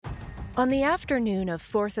On the afternoon of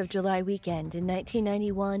 4th of July weekend in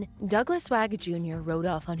 1991, Douglas Flagg Jr. rode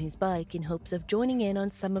off on his bike in hopes of joining in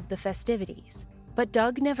on some of the festivities. But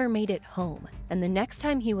Doug never made it home, and the next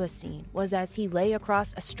time he was seen was as he lay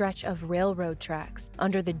across a stretch of railroad tracks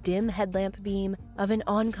under the dim headlamp beam of an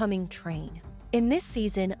oncoming train. In this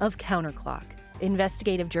season of Counterclock,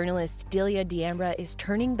 investigative journalist Delia D'Ambra is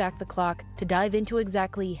turning back the clock to dive into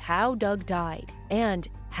exactly how Doug died and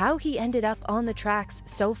how he ended up on the tracks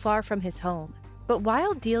so far from his home. But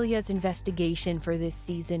while Delia's investigation for this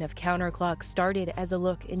season of Counterclock started as a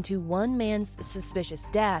look into one man's suspicious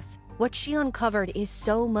death, what she uncovered is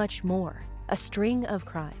so much more. A string of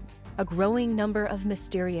crimes, a growing number of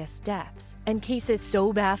mysterious deaths, and cases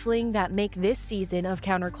so baffling that make this season of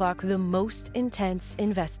Counterclock the most intense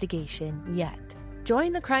investigation yet.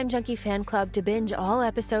 Join the Crime Junkie fan club to binge all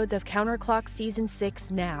episodes of Counterclock Season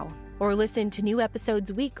 6 now, or listen to new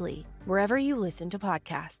episodes weekly wherever you listen to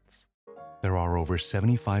podcasts. There are over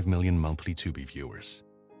 75 million monthly Tubi viewers.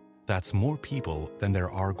 That's more people than there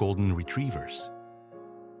are golden retrievers.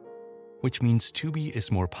 Which means Tubi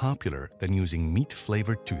is more popular than using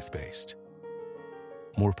meat-flavored toothpaste.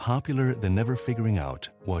 More popular than never figuring out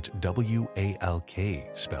what WALK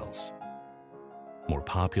spells. More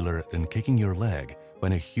popular than kicking your leg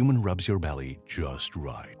when a human rubs your belly just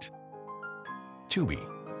right. Tubi,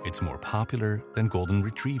 it's more popular than golden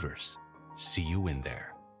retrievers. See you in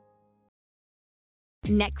there.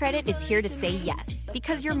 NetCredit is here to say yes,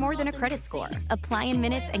 because you're more than a credit score. Apply in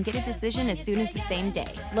minutes and get a decision as soon as the same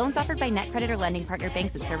day. Loans offered by NetCredit or lending partner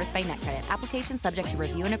banks and serviced by NetCredit. Application subject to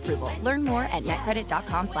review and approval. Learn more at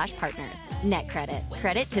netcredit.com/partners. NetCredit.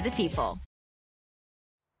 Credit to the people.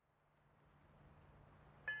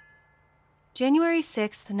 January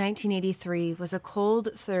 6, 1983 was a cold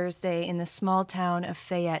Thursday in the small town of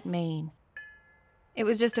Fayette, Maine. It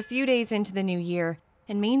was just a few days into the new year,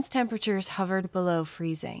 and Maine's temperatures hovered below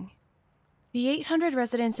freezing. The 800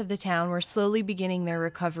 residents of the town were slowly beginning their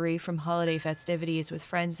recovery from holiday festivities with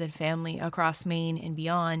friends and family across Maine and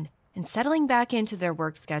beyond, and settling back into their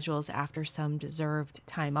work schedules after some deserved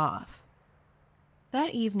time off.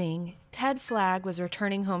 That evening, Ted Flagg was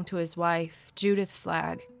returning home to his wife, Judith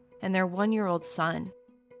Flagg, and their 1-year-old son.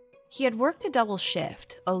 He had worked a double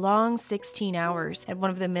shift, a long 16 hours, at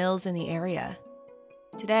one of the mills in the area.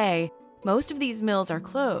 Today, most of these mills are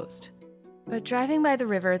closed, but driving by the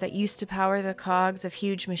river that used to power the cogs of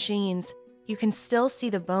huge machines, you can still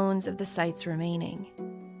see the bones of the sites remaining.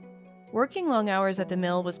 Working long hours at the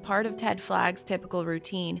mill was part of Ted Flagg's typical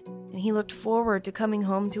routine, and he looked forward to coming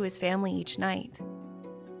home to his family each night.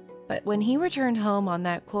 But when he returned home on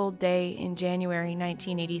that cold day in January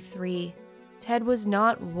 1983, Ted was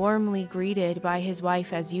not warmly greeted by his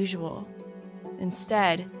wife as usual.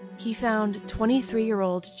 Instead, he found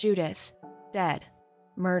 23-year-old Judith dead,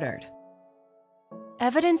 murdered.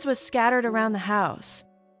 Evidence was scattered around the house,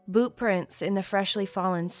 boot prints in the freshly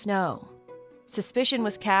fallen snow. Suspicion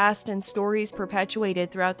was cast and stories perpetuated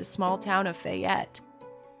throughout the small town of Fayette.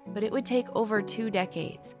 But it would take over 2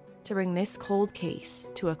 decades to bring this cold case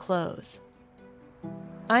to a close.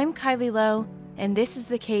 I'm Kylie Lowe, and this is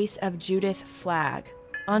the case of Judith Flagg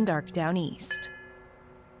on Dark Down East.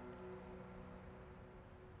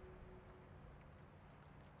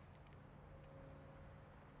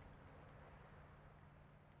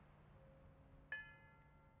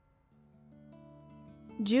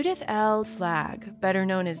 Judith L. Flagg, better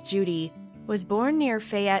known as Judy, was born near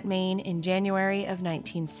Fayette, Maine in January of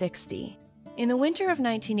 1960. In the winter of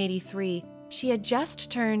 1983, she had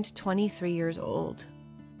just turned 23 years old.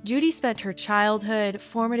 Judy spent her childhood,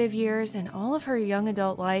 formative years, and all of her young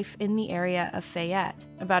adult life in the area of Fayette,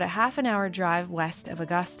 about a half-an-hour drive west of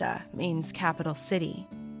Augusta, Maine's capital city.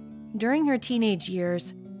 During her teenage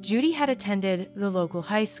years, Judy had attended the local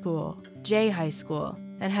high school, Jay High School,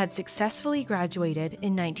 and had successfully graduated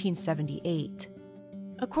in 1978.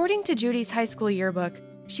 According to Judy's high school yearbook,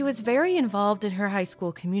 she was very involved in her high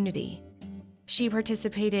school community. She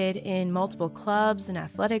participated in multiple clubs and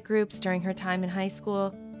athletic groups during her time in high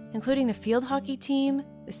school, including the field hockey team,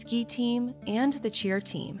 the ski team, and the cheer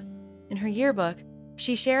team. In her yearbook,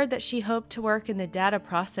 she shared that she hoped to work in the data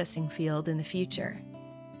processing field in the future.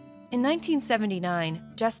 In 1979,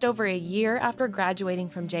 just over a year after graduating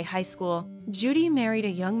from Jay High School, Judy married a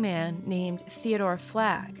young man named Theodore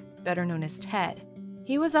Flagg, better known as Ted.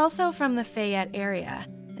 He was also from the Fayette area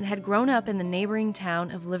and had grown up in the neighboring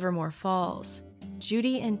town of Livermore Falls.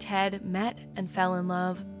 Judy and Ted met and fell in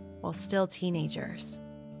love while still teenagers.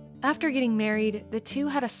 After getting married, the two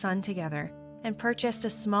had a son together and purchased a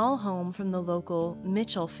small home from the local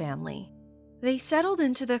Mitchell family. They settled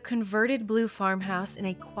into the converted blue farmhouse in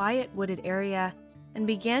a quiet wooded area and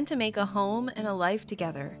began to make a home and a life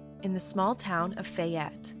together in the small town of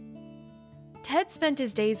Fayette. Ted spent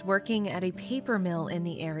his days working at a paper mill in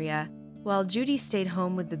the area, while Judy stayed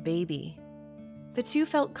home with the baby. The two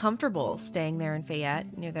felt comfortable staying there in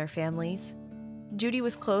Fayette, near their families. Judy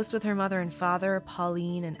was close with her mother and father,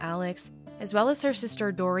 Pauline and Alex, as well as her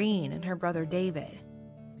sister Doreen and her brother David.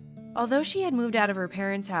 Although she had moved out of her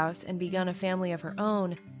parents' house and begun a family of her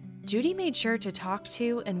own, Judy made sure to talk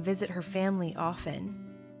to and visit her family often.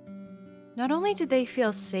 Not only did they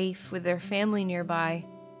feel safe with their family nearby,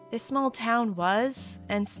 this small town was,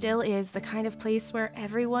 and still is, the kind of place where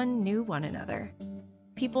everyone knew one another.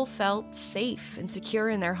 People felt safe and secure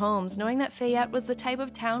in their homes, knowing that Fayette was the type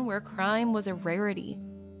of town where crime was a rarity,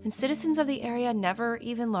 and citizens of the area never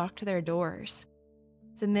even locked their doors.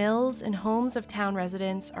 The mills and homes of town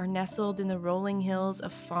residents are nestled in the rolling hills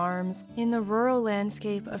of farms in the rural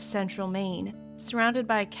landscape of central Maine, surrounded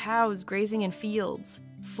by cows grazing in fields,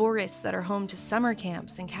 forests that are home to summer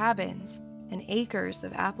camps and cabins, and acres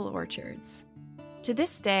of apple orchards. To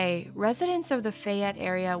this day, residents of the Fayette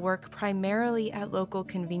area work primarily at local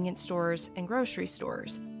convenience stores and grocery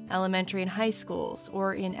stores, elementary and high schools,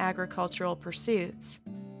 or in agricultural pursuits.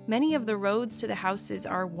 Many of the roads to the houses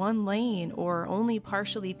are one lane or only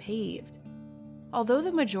partially paved. Although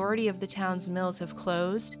the majority of the town's mills have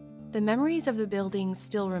closed, the memories of the buildings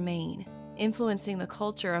still remain, influencing the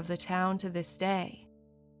culture of the town to this day.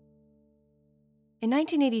 In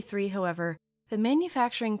 1983, however, the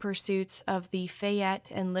manufacturing pursuits of the Fayette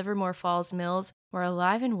and Livermore Falls mills were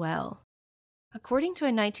alive and well. According to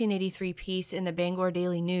a 1983 piece in the Bangor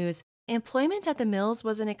Daily News, employment at the mills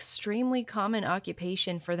was an extremely common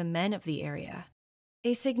occupation for the men of the area.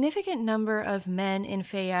 A significant number of men in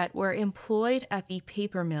Fayette were employed at the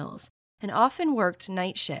paper mills and often worked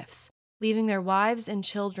night shifts, leaving their wives and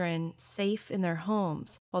children safe in their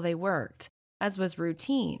homes while they worked, as was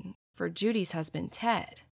routine for Judy's husband,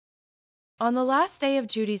 Ted. On the last day of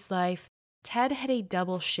Judy's life, Ted had a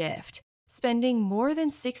double shift, spending more than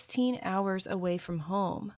 16 hours away from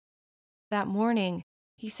home. That morning,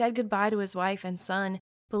 he said goodbye to his wife and son,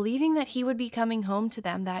 believing that he would be coming home to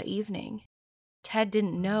them that evening. Ted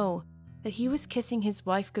didn't know that he was kissing his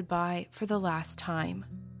wife goodbye for the last time.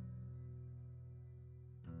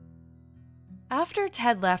 After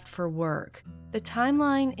Ted left for work, the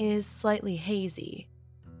timeline is slightly hazy.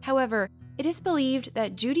 However, it is believed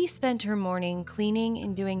that Judy spent her morning cleaning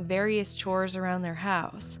and doing various chores around their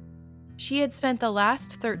house. She had spent the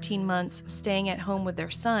last 13 months staying at home with their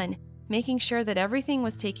son, making sure that everything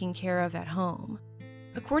was taken care of at home.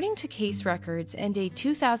 According to case records and a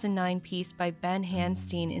 2009 piece by Ben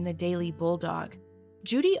Hanstein in the Daily Bulldog,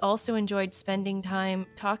 Judy also enjoyed spending time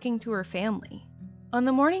talking to her family. On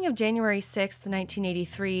the morning of January 6,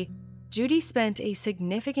 1983, Judy spent a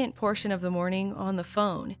significant portion of the morning on the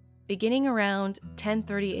phone, beginning around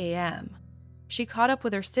 10:30 a.m. She caught up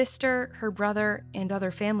with her sister, her brother, and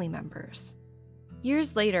other family members.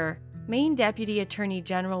 Years later, Maine Deputy Attorney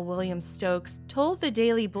General William Stokes told the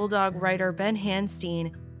Daily Bulldog writer Ben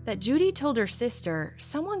Hanstein that Judy told her sister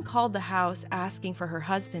someone called the house asking for her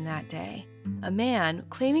husband that day, a man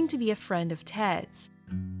claiming to be a friend of Ted's.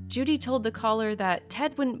 Judy told the caller that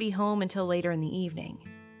Ted wouldn't be home until later in the evening.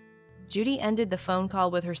 Judy ended the phone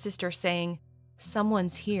call with her sister saying,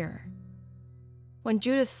 "Someone's here." When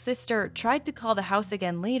Judith's sister tried to call the house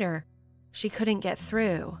again later, she couldn't get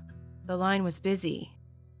through. The line was busy.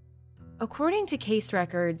 According to case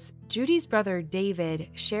records, Judy's brother David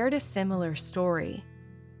shared a similar story.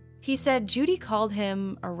 He said Judy called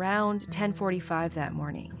him around 10:45 that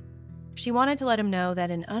morning. She wanted to let him know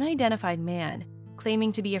that an unidentified man,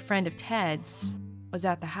 claiming to be a friend of Ted's, was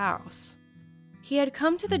at the house. He had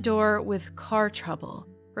come to the door with car trouble,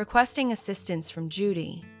 requesting assistance from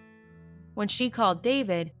Judy. When she called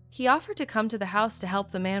David, he offered to come to the house to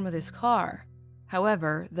help the man with his car.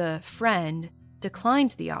 However, the friend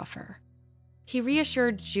declined the offer. He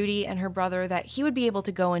reassured Judy and her brother that he would be able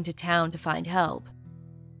to go into town to find help.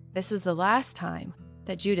 This was the last time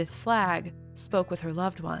that Judith Flagg spoke with her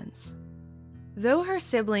loved ones. Though her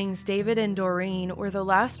siblings David and Doreen were the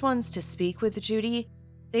last ones to speak with Judy,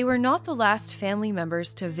 they were not the last family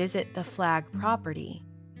members to visit the Flagg property.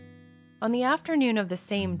 On the afternoon of the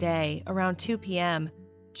same day, around 2 p.m.,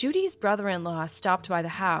 Judy's brother-in-law stopped by the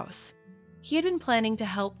house. He had been planning to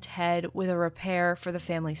help Ted with a repair for the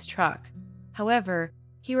family's truck. However,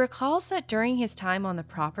 he recalls that during his time on the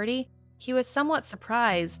property, he was somewhat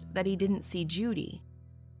surprised that he didn't see Judy.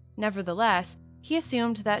 Nevertheless, he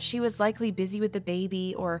assumed that she was likely busy with the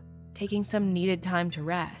baby or taking some needed time to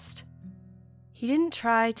rest. He didn't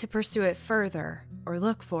try to pursue it further or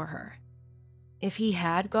look for her. If he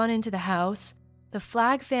had gone into the house, the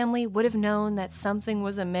Flagg family would have known that something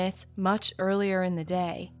was amiss much earlier in the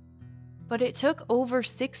day. But it took over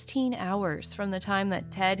 16 hours from the time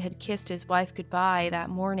that Ted had kissed his wife goodbye that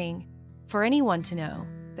morning for anyone to know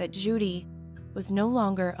that Judy was no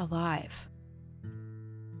longer alive.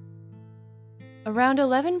 Around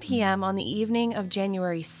 11 p.m. on the evening of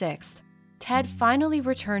January 6th, Ted finally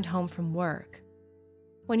returned home from work.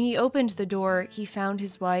 When he opened the door, he found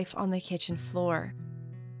his wife on the kitchen floor.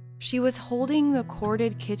 She was holding the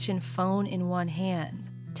corded kitchen phone in one hand.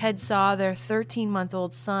 Ted saw their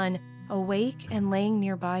 13-month-old son awake and laying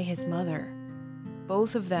nearby his mother.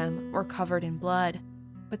 Both of them were covered in blood,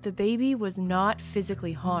 but the baby was not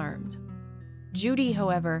physically harmed. Judy,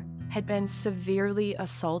 however, had been severely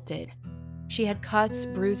assaulted. She had cuts,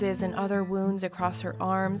 bruises, and other wounds across her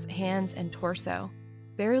arms, hands, and torso.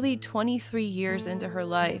 Barely 23 years into her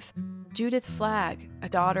life, Judith Flagg, a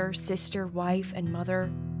daughter, sister, wife, and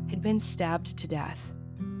mother, had been stabbed to death.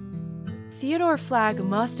 Theodore Flagg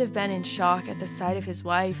must have been in shock at the sight of his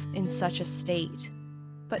wife in such a state,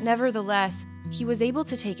 but nevertheless, he was able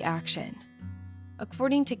to take action.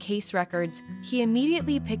 According to case records, he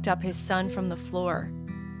immediately picked up his son from the floor.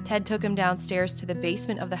 Ted took him downstairs to the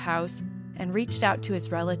basement of the house and reached out to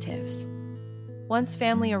his relatives. Once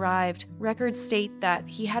family arrived, records state that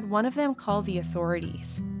he had one of them call the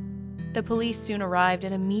authorities. The police soon arrived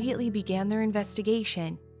and immediately began their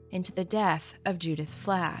investigation into the death of Judith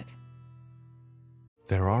Flagg.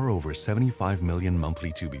 There are over 75 million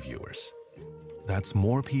monthly Tubi viewers. That's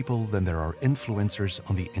more people than there are influencers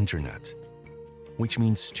on the internet, which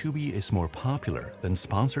means Tubi is more popular than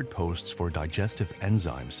sponsored posts for digestive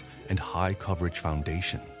enzymes and high coverage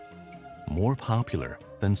foundation. More popular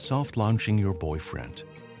than soft launching your boyfriend.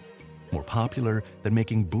 More popular than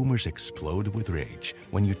making boomers explode with rage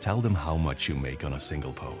when you tell them how much you make on a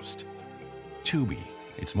single post. Tubi,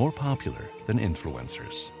 it's more popular than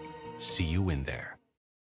influencers. See you in there.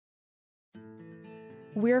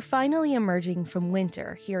 We're finally emerging from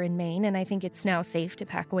winter here in Maine, and I think it's now safe to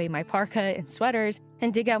pack away my parka and sweaters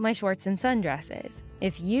and dig out my shorts and sundresses.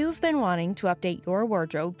 If you've been wanting to update your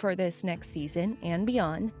wardrobe for this next season and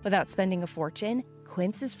beyond without spending a fortune,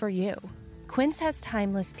 Quince is for you. Quince has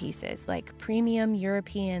timeless pieces like premium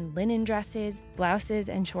European linen dresses, blouses,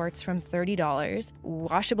 and shorts from $30,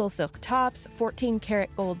 washable silk tops, 14-karat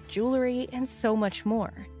gold jewelry, and so much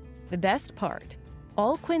more. The best part,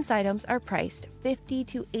 all Quince items are priced 50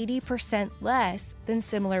 to 80% less than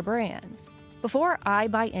similar brands. Before I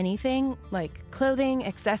buy anything, like clothing,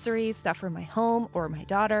 accessories, stuff for my home or my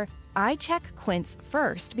daughter, I check Quince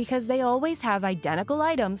first because they always have identical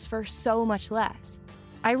items for so much less.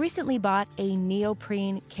 I recently bought a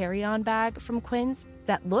neoprene carry-on bag from Quince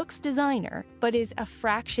that looks designer, but is a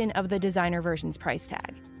fraction of the designer version's price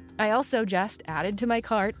tag. I also just added to my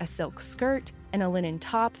cart a silk skirt and a linen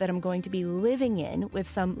top that I'm going to be living in with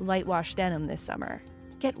some light wash denim this summer.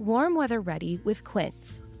 Get warm weather ready with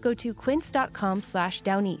Quince. Go to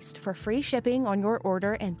quince.com/downeast for free shipping on your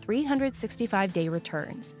order and 365-day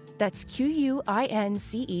returns. That's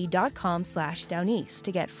QUINCE.com/downeast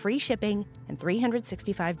to get free shipping and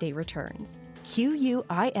 365-day returns.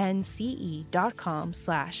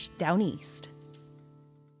 QUINCE.com/downeast.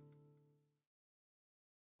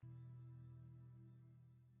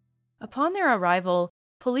 Upon their arrival,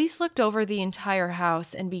 police looked over the entire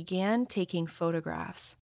house and began taking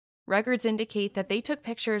photographs. Records indicate that they took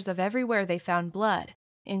pictures of everywhere they found blood,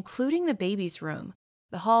 including the baby's room,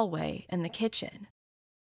 the hallway, and the kitchen.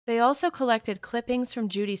 They also collected clippings from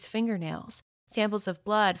Judy's fingernails, samples of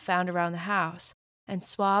blood found around the house, and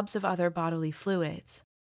swabs of other bodily fluids.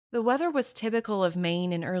 The weather was typical of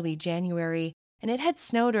Maine in early January, and it had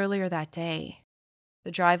snowed earlier that day. The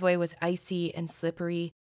driveway was icy and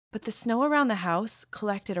slippery, but the snow around the house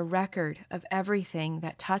collected a record of everything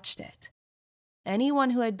that touched it. Anyone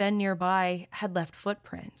who had been nearby had left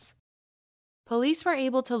footprints. Police were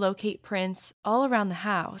able to locate prints all around the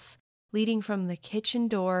house, leading from the kitchen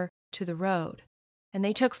door to the road, and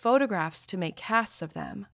they took photographs to make casts of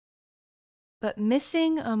them. But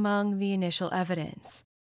missing among the initial evidence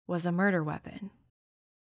was a murder weapon.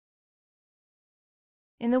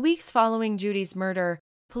 In the weeks following Judy's murder,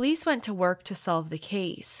 police went to work to solve the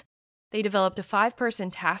case. They developed a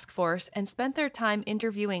 5-person task force and spent their time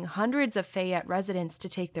interviewing hundreds of Fayette residents to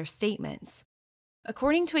take their statements.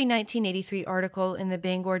 According to a 1983 article in the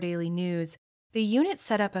Bangor Daily News, the unit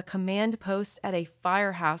set up a command post at a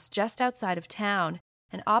firehouse just outside of town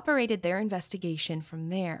and operated their investigation from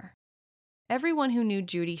there. Everyone who knew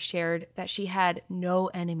Judy shared that she had no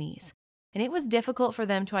enemies, and it was difficult for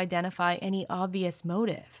them to identify any obvious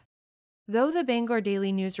motive. Though the Bangor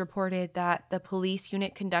Daily News reported that the police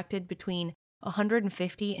unit conducted between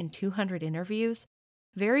 150 and 200 interviews,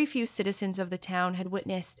 very few citizens of the town had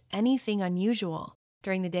witnessed anything unusual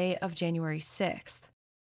during the day of January 6th.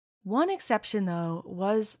 One exception, though,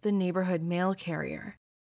 was the neighborhood mail carrier.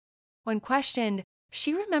 When questioned,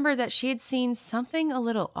 she remembered that she had seen something a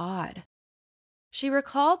little odd. She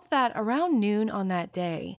recalled that around noon on that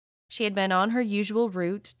day, she had been on her usual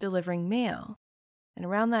route delivering mail, and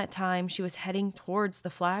around that time she was heading towards the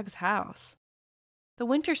Flagg's house. The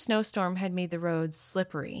winter snowstorm had made the roads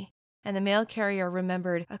slippery, and the mail carrier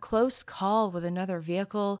remembered a close call with another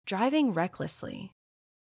vehicle driving recklessly.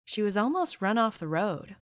 She was almost run off the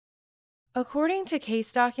road. According to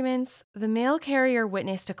case documents, the mail carrier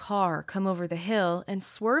witnessed a car come over the hill and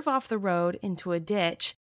swerve off the road into a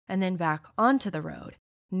ditch and then back onto the road,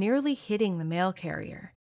 nearly hitting the mail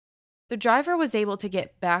carrier. The driver was able to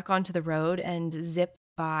get back onto the road and zip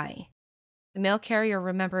by. The mail carrier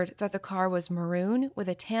remembered that the car was maroon with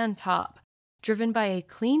a tan top, driven by a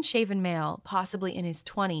clean-shaven male, possibly in his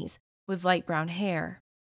 20s, with light brown hair.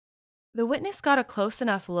 The witness got a close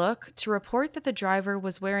enough look to report that the driver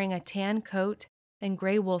was wearing a tan coat and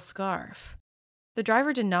gray wool scarf. The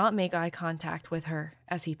driver did not make eye contact with her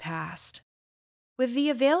as he passed. With the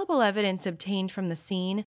available evidence obtained from the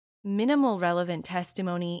scene, minimal relevant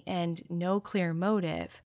testimony, and no clear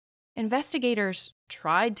motive, investigators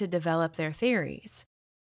tried to develop their theories.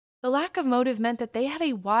 The lack of motive meant that they had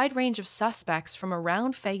a wide range of suspects from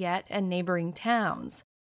around Fayette and neighboring towns.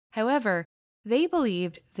 However, they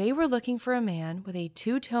believed they were looking for a man with a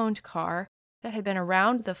two-toned car that had been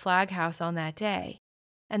around the Flagg house on that day,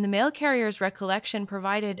 and the mail carrier's recollection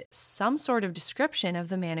provided some sort of description of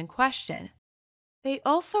the man in question. They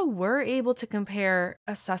also were able to compare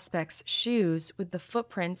a suspect's shoes with the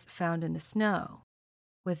footprints found in the snow.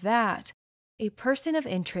 With that, a person of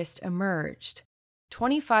interest emerged,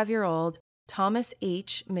 25-year-old Thomas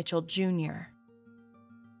H. Mitchell, Jr.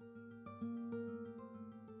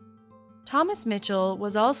 Thomas Mitchell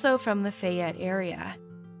was also from the Fayette area.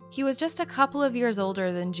 He was just a couple of years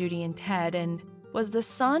older than Judy and Ted and was the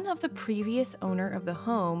son of the previous owner of the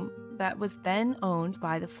home that was then owned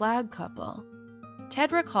by the Flagg couple.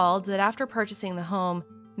 Ted recalled that after purchasing the home,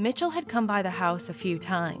 Mitchell had come by the house a few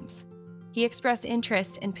times. He expressed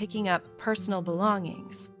interest in picking up personal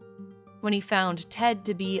belongings. When he found Ted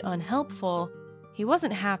to be unhelpful, he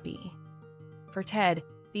wasn't happy. For Ted,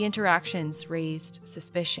 the interactions raised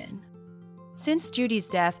suspicion. Since Judy's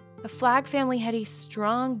death, the Flagg family had a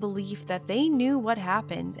strong belief that they knew what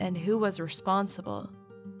happened and who was responsible.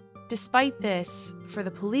 Despite this, for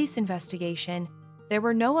the police investigation, there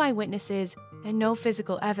were no eyewitnesses and no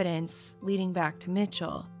physical evidence leading back to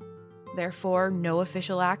Mitchell. Therefore, no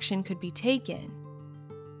official action could be taken.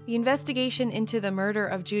 The investigation into the murder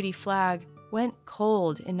of Judy Flagg went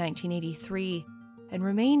cold in 1983 and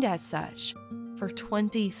remained as such for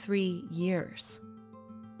 23 years.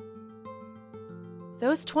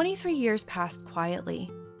 Those 23 years passed quietly.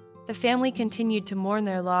 The family continued to mourn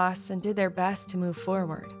their loss and did their best to move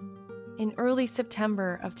forward. In early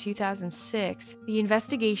September of 2006, the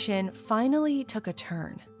investigation finally took a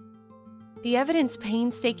turn. The evidence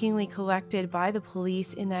painstakingly collected by the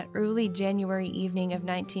police in that early January evening of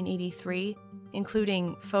 1983,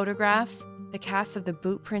 including photographs, the casts of the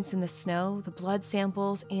boot prints in the snow, the blood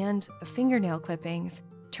samples, and the fingernail clippings,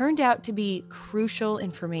 turned out to be crucial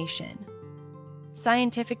information.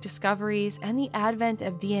 Scientific discoveries and the advent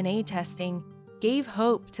of DNA testing gave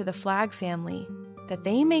hope to the Flagg family that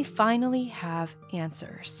they may finally have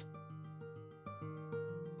answers.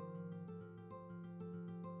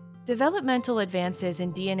 Developmental advances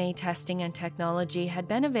in DNA testing and technology had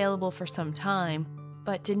been available for some time,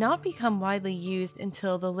 but did not become widely used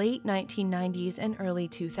until the late 1990s and early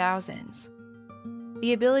 2000s.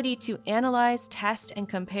 The ability to analyze, test, and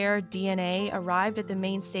compare DNA arrived at the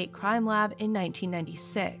Maine State Crime Lab in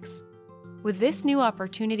 1996. With this new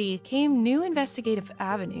opportunity came new investigative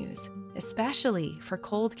avenues, especially for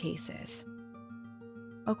cold cases.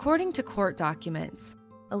 According to court documents,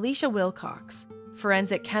 Alicia Wilcox,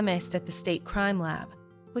 forensic chemist at the State Crime Lab,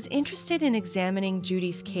 was interested in examining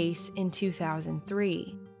Judy's case in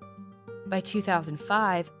 2003. By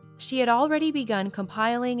 2005, she had already begun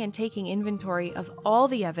compiling and taking inventory of all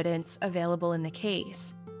the evidence available in the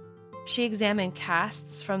case. She examined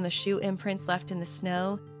casts from the shoe imprints left in the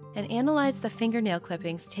snow and analyzed the fingernail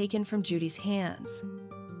clippings taken from Judy's hands.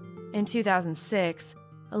 In 2006,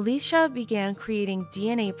 Alicia began creating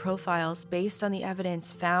DNA profiles based on the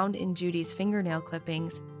evidence found in Judy's fingernail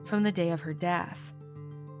clippings from the day of her death.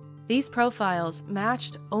 These profiles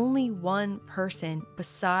matched only one person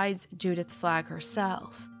besides Judith Flagg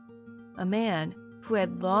herself, a man who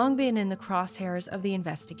had long been in the crosshairs of the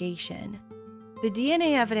investigation. The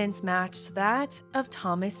DNA evidence matched that of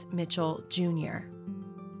Thomas Mitchell Jr.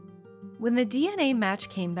 When the DNA match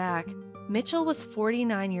came back, Mitchell was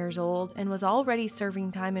 49 years old and was already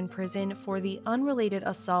serving time in prison for the unrelated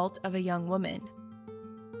assault of a young woman.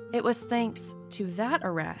 It was thanks to that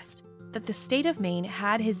arrest that the state of Maine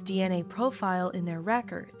had his DNA profile in their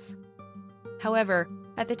records. However,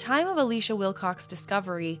 at the time of Alicia Wilcox's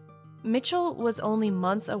discovery, Mitchell was only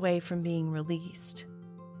months away from being released.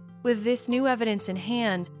 With this new evidence in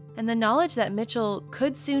hand, and the knowledge that Mitchell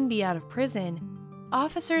could soon be out of prison,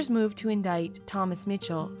 officers moved to indict Thomas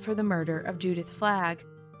Mitchell for the murder of Judith Flagg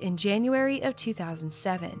in January of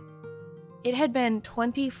 2007. It had been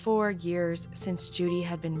 24 years since Judy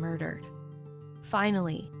had been murdered.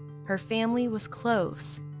 Finally, her family was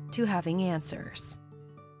close to having answers.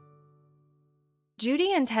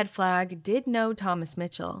 Judy and Ted Flagg did know Thomas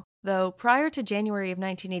Mitchell, though prior to January of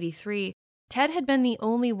 1983, Ted had been the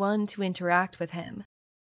only one to interact with him.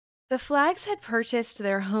 The Flaggs had purchased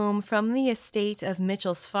their home from the estate of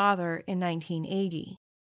Mitchell's father in 1980.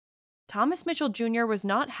 Thomas Mitchell Jr. was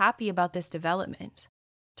not happy about this development.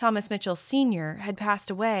 Thomas Mitchell Sr. had passed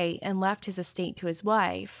away and left his estate to his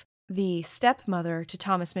wife, the stepmother to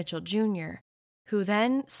Thomas Mitchell Jr., who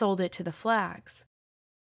then sold it to the Flaggs.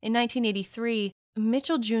 In 1983,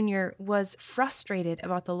 Mitchell Jr. was frustrated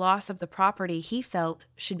about the loss of the property he felt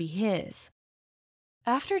should be his.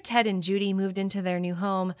 After Ted and Judy moved into their new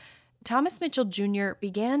home, Thomas Mitchell Jr.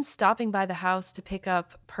 began stopping by the house to pick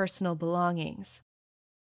up personal belongings.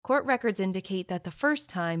 Court records indicate that the first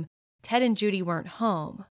time, Ted and Judy weren't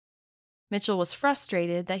home. Mitchell was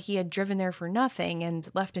frustrated that he had driven there for nothing and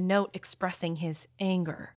left a note expressing his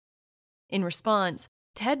anger. In response,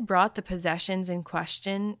 Ted brought the possessions in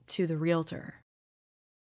question to the realtor.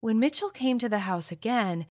 When Mitchell came to the house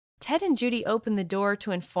again, Ted and Judy opened the door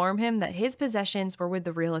to inform him that his possessions were with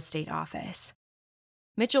the real estate office.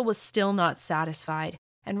 Mitchell was still not satisfied,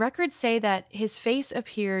 and records say that his face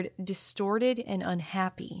appeared distorted and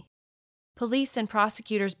unhappy. Police and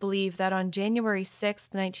prosecutors believe that on January 6,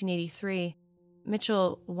 1983,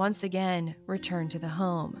 Mitchell once again returned to the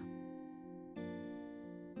home.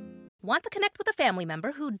 Want to connect with a family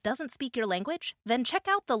member who doesn't speak your language? Then check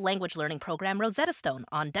out the language learning program Rosetta Stone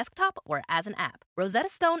on desktop or as an app. Rosetta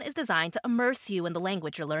Stone is designed to immerse you in the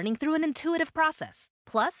language you're learning through an intuitive process.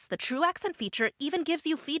 Plus, the True Accent feature even gives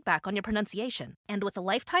you feedback on your pronunciation. And with a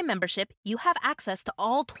lifetime membership, you have access to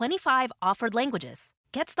all 25 offered languages.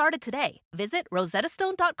 Get started today. Visit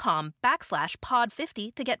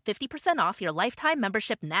rosettastone.com/pod50 to get 50% off your lifetime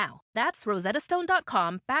membership now. That's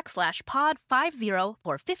rosettastone.com/pod50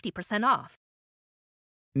 for 50% off.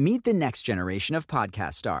 Meet the next generation of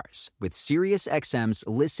podcast stars with SiriusXM's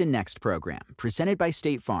Listen Next program, presented by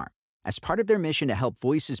State Farm. As part of their mission to help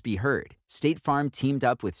voices be heard, State Farm teamed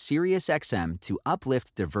up with SiriusXM to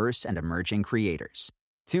uplift diverse and emerging creators.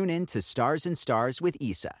 Tune in to Stars and Stars with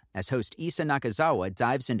Issa, as host Issa Nakazawa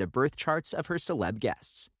dives into birth charts of her celeb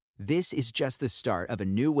guests. This is just the start of a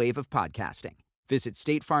new wave of podcasting. Visit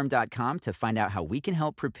statefarm.com to find out how we can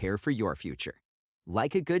help prepare for your future.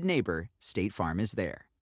 Like a good neighbor, State Farm is there.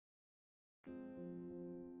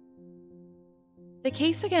 The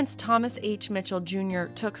case against Thomas H. Mitchell Jr.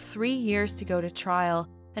 took 3 years to go to trial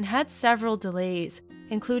and had several delays,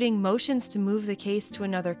 including motions to move the case to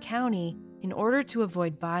another county in order to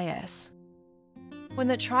avoid bias. When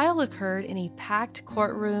the trial occurred in a packed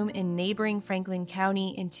courtroom in neighboring Franklin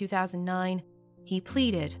County in 2009, he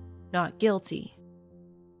pleaded not guilty.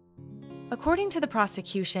 According to the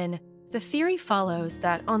prosecution, the theory follows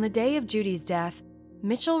that on the day of Judy's death,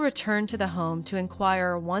 Mitchell returned to the home to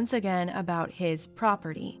inquire once again about his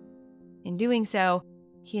property. In doing so,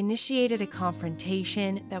 he initiated a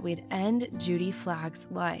confrontation that would end Judy Flagg's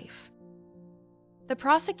life. The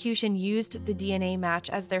prosecution used the DNA match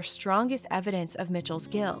as their strongest evidence of Mitchell's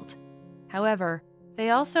guilt. However,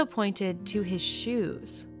 they also pointed to his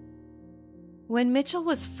shoes. When Mitchell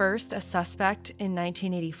was first a suspect in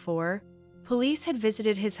 1984, police had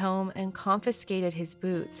visited his home and confiscated his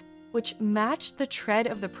boots, which matched the tread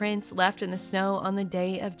of the prints left in the snow on the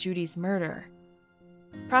day of Judy's murder.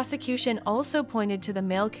 Prosecution also pointed to the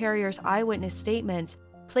mail carrier's eyewitness statements,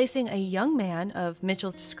 placing a young man of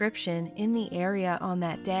Mitchell's description in the area on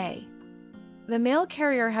that day. The mail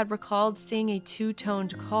carrier had recalled seeing a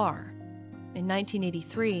two-toned car. In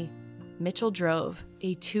 1983, Mitchell drove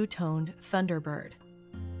a two-toned Thunderbird.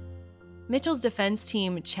 Mitchell's defense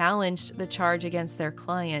team challenged the charge against their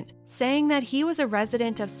client, saying that he was a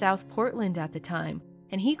resident of South Portland at the time,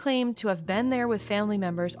 and he claimed to have been there with family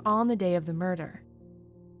members on the day of the murder.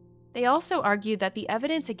 They also argued that the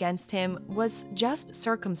evidence against him was just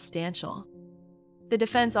circumstantial. The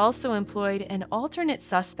defense also employed an alternate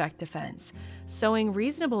suspect defense, sowing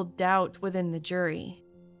reasonable doubt within the jury.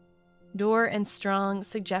 Dorr and Strong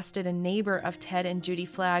suggested a neighbor of Ted and Judy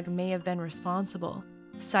Flagg may have been responsible,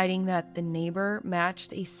 citing that the neighbor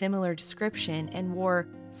matched a similar description and wore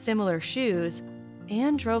similar shoes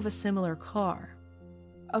and drove a similar car.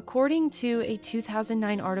 According to a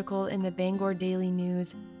 2009 article in the Bangor Daily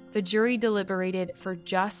News, the jury deliberated for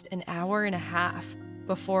just an hour and a half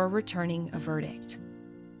before returning a verdict.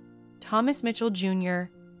 Thomas Mitchell Jr.,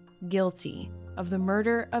 guilty of the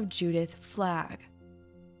murder of Judith Flagg.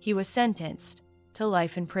 He was sentenced to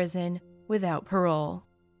life in prison without parole.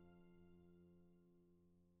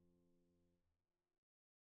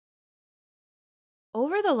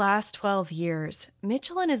 Over the last 12 years,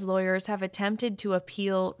 Mitchell and his lawyers have attempted to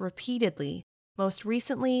appeal repeatedly, most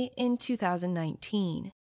recently in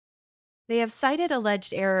 2019. They have cited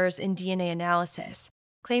alleged errors in DNA analysis,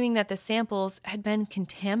 claiming that the samples had been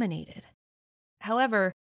contaminated.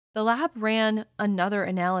 However, the lab ran another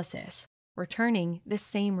analysis, returning the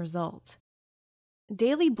same result.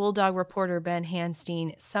 Daily Bulldog reporter Ben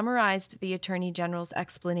Hanstein summarized the Attorney General's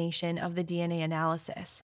explanation of the DNA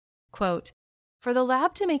analysis. Quote, "For the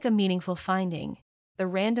lab to make a meaningful finding, the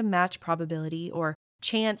random match probability, or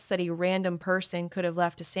chance that a random person could have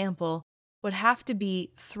left a sample, would have to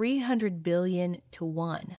be 300 billion to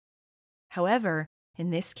 1. However, in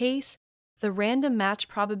this case, the random match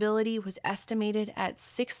probability was estimated at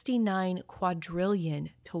 69 quadrillion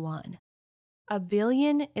to 1. A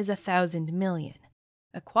billion is 1,000 million.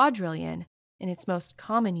 A quadrillion, in its most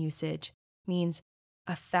common usage, means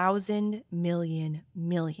 1,000 million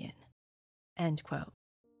million." End quote.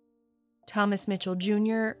 Thomas Mitchell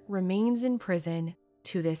Jr. remains in prison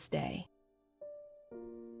to this day.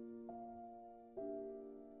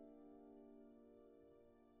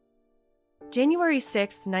 January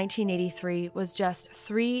 6, 1983 was just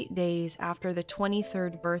 3 days after the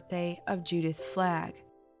 23rd birthday of Judith Flagg.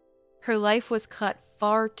 Her life was cut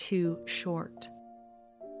far too short.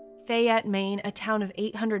 Fayette, Maine, a town of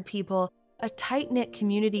 800 people, a tight-knit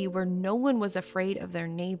community where no one was afraid of their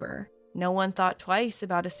neighbor. No one thought twice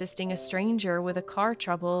about assisting a stranger with a car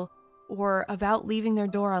trouble or about leaving their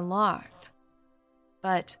door unlocked.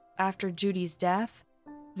 But after Judy's death,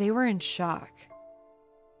 they were in shock.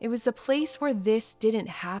 It was the place where this didn't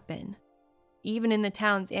happen. Even in the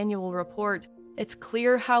town's annual report, it's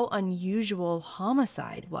clear how unusual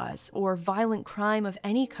homicide was, or violent crime of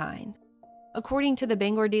any kind. According to the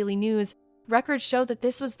Bangor Daily News, records show that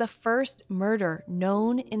this was the first murder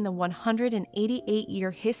known in the 188-year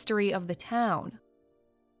history of the town.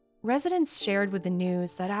 Residents shared with the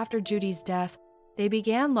news that after Judy's death, they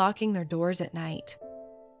began locking their doors at night.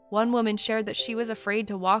 One woman shared that she was afraid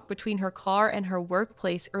to walk between her car and her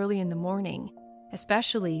workplace early in the morning,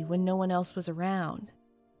 especially when no one else was around.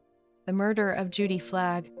 The murder of Judy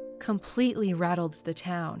Flagg completely rattled the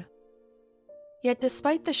town. Yet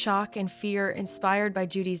despite the shock and fear inspired by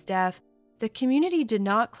Judy's death, the community did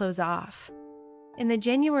not close off. In the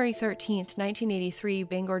January 13, 1983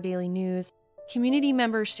 Bangor Daily News, community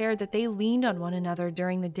members shared that they leaned on one another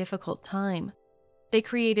during the difficult time. They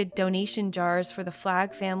created donation jars for the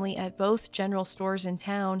Flagg family at both general stores in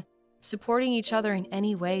town, supporting each other in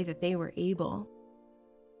any way that they were able.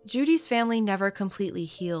 Judy's family never completely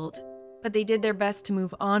healed, but they did their best to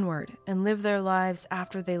move onward and live their lives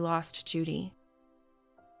after they lost Judy.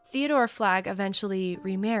 Theodore Flagg eventually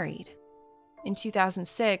remarried. In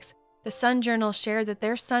 2006, the Sun Journal shared that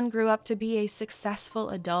their son grew up to be a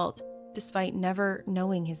successful adult, despite never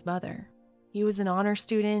knowing his mother. He was an honor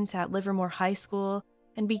student at Livermore High School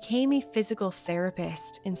and became a physical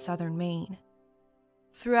therapist in southern Maine.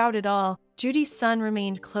 Throughout it all, Judy's son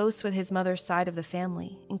remained close with his mother's side of the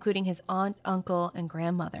family, including his aunt, uncle, and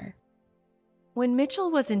grandmother. When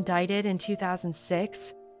Mitchell was indicted in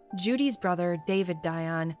 2006, Judy's brother, David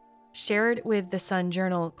Dion, shared with the Sun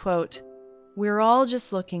Journal, quote, "We're all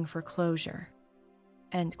just looking for closure,"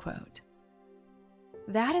 end quote.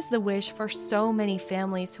 That is the wish for so many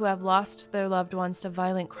families who have lost their loved ones to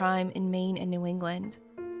violent crime in Maine and New England.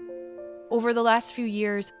 Over the last few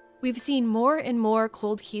years, we've seen more and more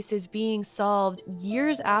cold cases being solved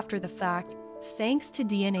years after the fact, thanks to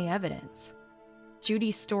DNA evidence.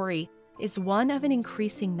 Judy's story is one of an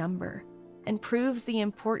increasing number and proves the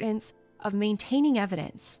importance of maintaining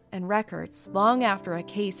evidence and records long after a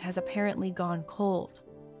case has apparently gone cold.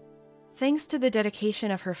 Thanks to the dedication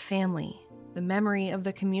of her family, the memory of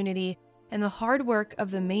the community, and the hard work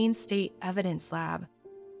of the Maine State Evidence Lab,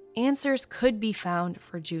 answers could be found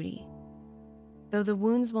for Judy. Though the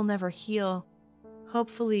wounds will never heal,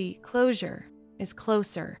 hopefully closure is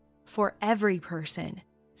closer for every person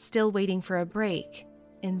still waiting for a break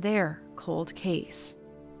in their cold case.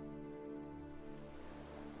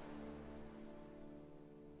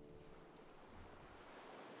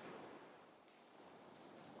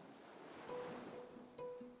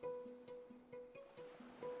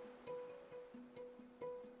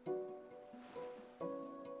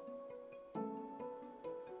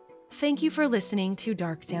 Thank you for listening to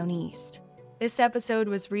Dark Down East. This episode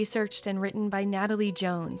was researched and written by Natalie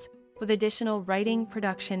Jones, with additional writing,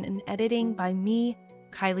 production, and editing by me,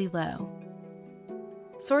 Kylie Lowe.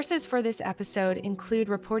 Sources for this episode include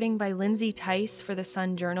reporting by Lindsay Tice for the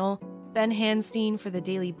Sun Journal, Ben Hanstein for the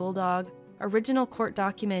Daily Bulldog, original court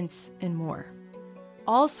documents, and more.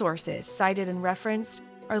 All sources cited and referenced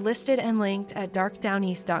are listed and linked at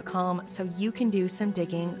darkdowneast.com so you can do some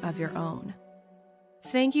digging of your own.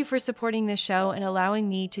 Thank you for supporting this show and allowing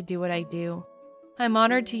me to do what I do. I'm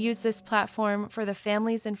honored to use this platform for the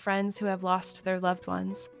families and friends who have lost their loved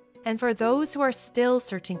ones, and for those who are still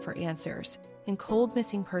searching for answers in cold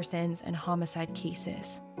missing persons and homicide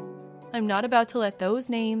cases. I'm not about to let those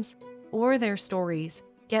names or their stories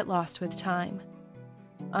get lost with time.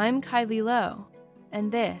 I'm Kylie Lowe,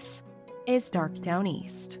 and this is Dark Down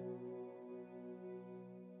East.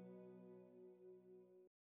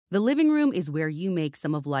 The living room is where you make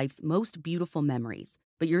some of life's most beautiful memories,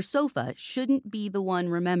 but your sofa shouldn't be the one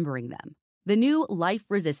remembering them. The new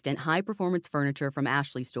life-resistant high-performance furniture from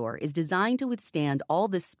Ashley Store is designed to withstand all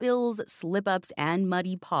the spills, slip-ups, and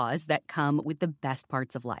muddy paws that come with the best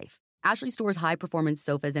parts of life. Ashley Store's high-performance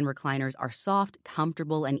sofas and recliners are soft,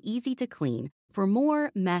 comfortable, and easy to clean for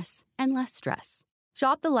more mess and less stress.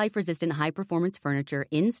 Shop the life-resistant high-performance furniture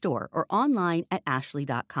in-store or online at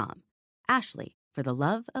ashley.com. Ashley, for the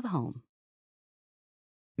love of home.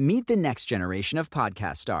 Meet the next generation of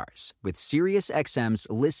podcast stars with SiriusXM's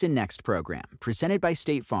Listen Next program, presented by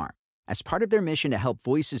State Farm. As part of their mission to help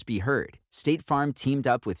voices be heard, State Farm teamed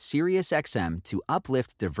up with SiriusXM to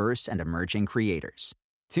uplift diverse and emerging creators.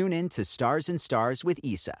 Tune in to Stars and Stars with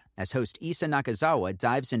Issa, as host Issa Nakazawa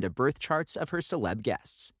dives into birth charts of her celeb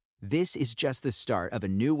guests. This is just the start of a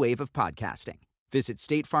new wave of podcasting. Visit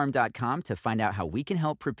statefarm.com to find out how we can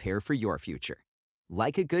help prepare for your future.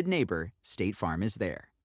 Like a good neighbor, State Farm is there.